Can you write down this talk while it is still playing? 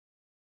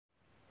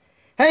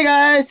Hey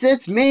guys,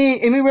 it's me,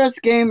 Amy Rose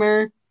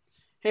Gamer.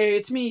 Hey,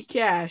 it's me,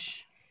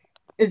 Cash.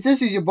 This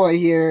is your boy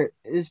here.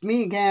 It's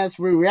me and Cass.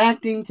 We're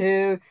reacting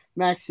to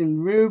Max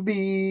and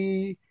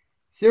Ruby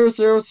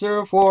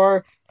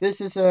 0004.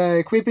 This is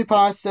a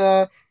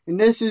creepypasta, and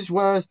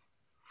was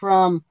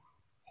from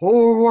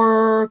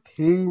Horror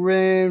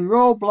Penguin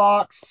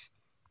Roblox.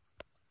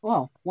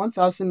 Wow,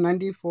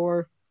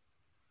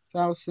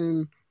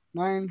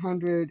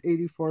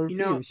 1,094,984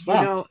 views. Wow.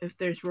 You know, if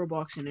there's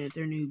Roblox in it,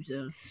 they're noobs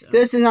though. So.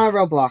 This is not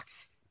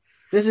Roblox.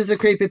 This is a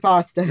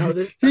creepypasta.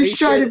 No, He's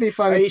trying to be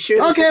funny. Are you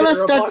sure okay,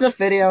 let's start Roblox? this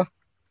video.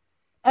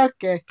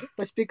 Okay,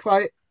 let's be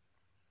quiet.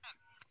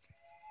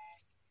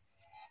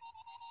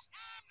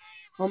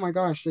 Oh my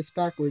gosh, it's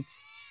backwards.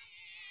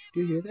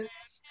 Do you hear that?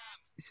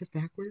 Is it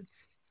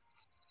backwards?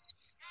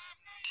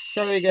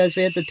 Sorry guys,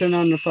 we had to turn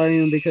on the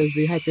volume because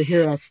they had to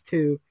hear us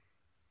too.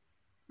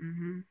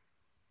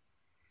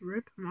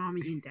 Rip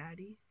mommy and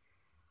daddy.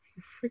 Are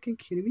you freaking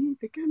kidding me?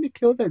 They're gonna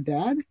kill their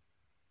dad?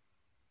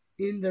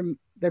 In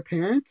their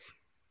parents?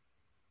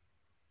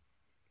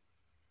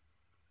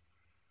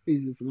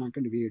 Please, it's not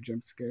going to be a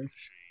jump scare.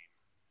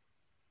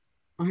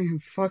 I am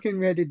fucking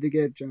ready to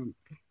get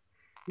jumped.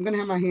 I'm going to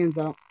have my hands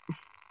out.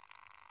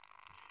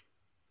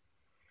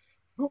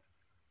 Oh.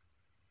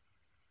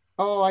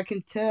 Oh, I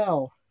can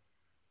tell.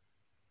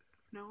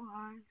 No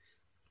eyes.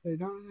 They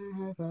don't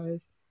have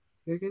eyes.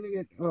 They're going to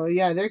get... Oh,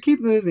 yeah, they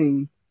keep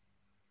moving.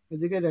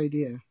 It's a good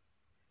idea.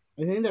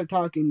 I think they're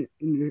talking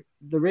in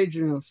the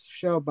original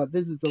show, but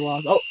this is the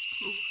lost... Oh!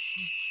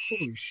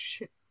 Holy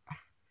shit.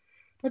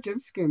 That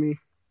jump scared me.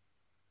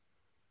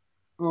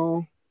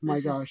 Oh my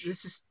gosh.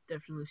 This is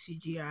definitely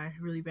CGI.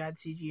 Really bad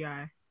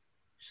CGI.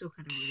 Still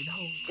kind of weird.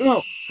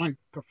 Oh my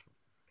god.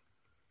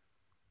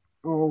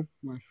 Oh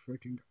my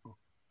freaking god.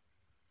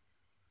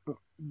 Oh,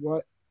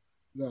 what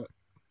the...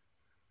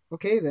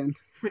 Okay then.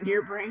 When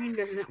your brain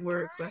doesn't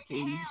work like it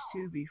used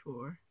to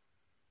before.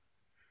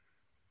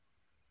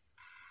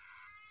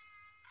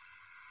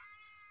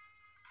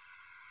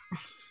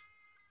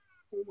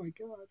 Oh my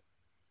god.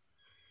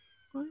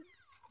 What?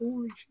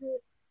 Holy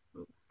shit.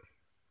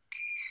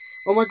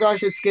 Oh my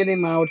gosh, it's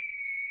getting loud.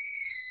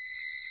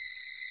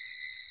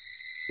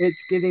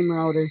 It's getting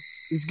louder.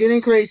 It's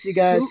getting crazy,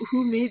 guys.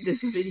 Who made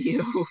this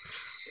video?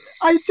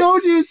 I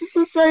told you, it's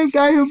the same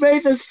guy who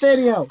made this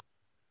video.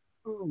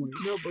 Oh my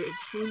god. No, but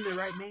who in the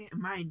right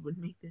mind would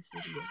make this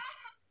video?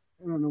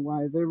 I don't know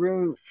why. They're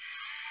really...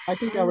 I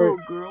think a little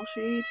girl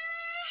shade.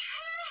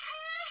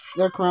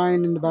 They're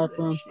crying in the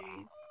background.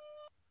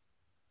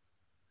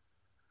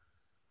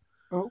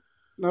 Oh,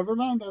 never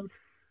mind them.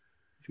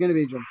 It's gonna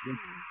be a jump scare.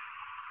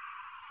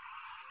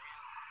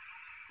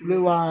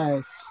 Blue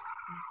eyes.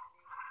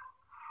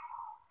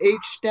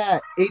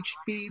 H-stat.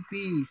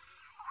 HBB.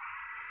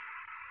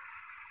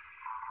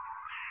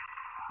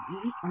 Are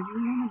you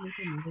gonna make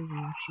another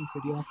reaction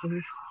video after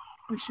this?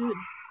 We should.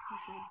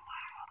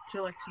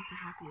 Feel like something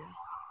happier.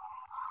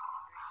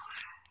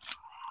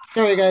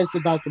 Sorry guys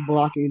about the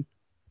blocking.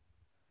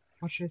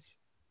 Watch this.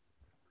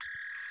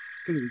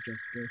 It's gonna be a jump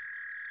scare.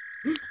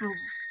 Oh.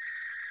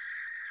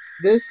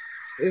 This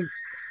is...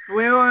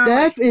 Wait.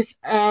 Death is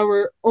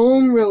our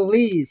own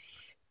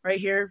release. Right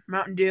here,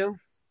 Mountain Dew.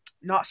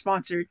 Not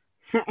sponsored.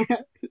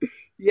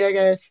 Yeah,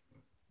 guys.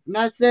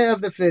 That's it of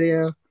the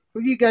video.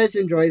 Hope you guys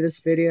enjoy this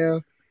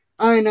video.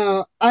 I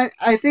know.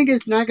 I think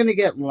it's not going to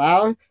get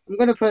loud. I'm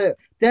going to put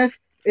Death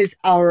is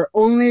our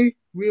only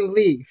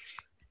relief.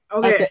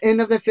 Okay. At the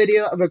end of the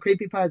video of a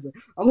creepypasta.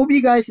 I hope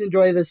you guys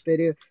enjoy this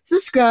video.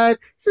 Subscribe.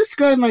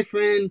 Subscribe, my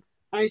friend.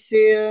 I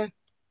see ya.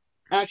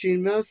 Actually,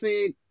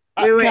 mostly...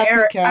 Wait,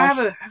 Eric, I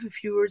have a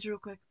few words real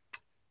quick.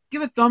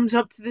 Give a thumbs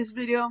up to this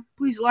video.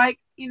 Please like,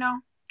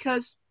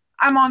 because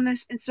I'm on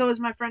this, and so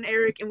is my friend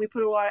Eric, and we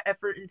put a lot of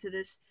effort into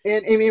this.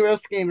 And Amy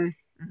Rose Gamer.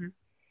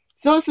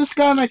 So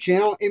subscribe my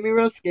channel, Amy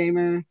Rose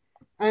Gamer.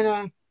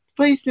 And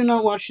please do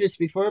not watch this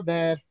before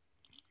bed.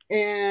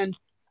 And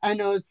I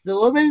know it's a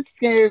little bit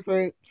scary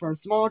for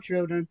small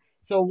children.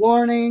 So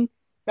warning,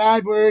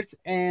 bad words,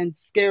 and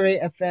scary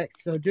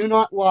effects. So do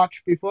not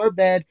watch before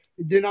bed.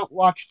 Do not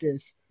watch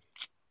this.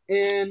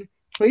 And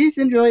please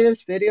enjoy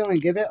this video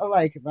and give it a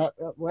like about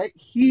what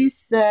he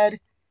said.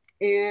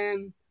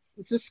 And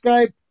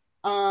subscribe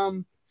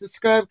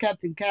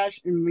Captain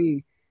Cash and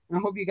me. And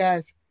I hope you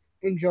guys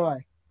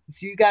enjoy.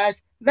 See you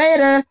guys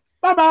later.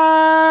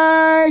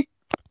 Bye-bye.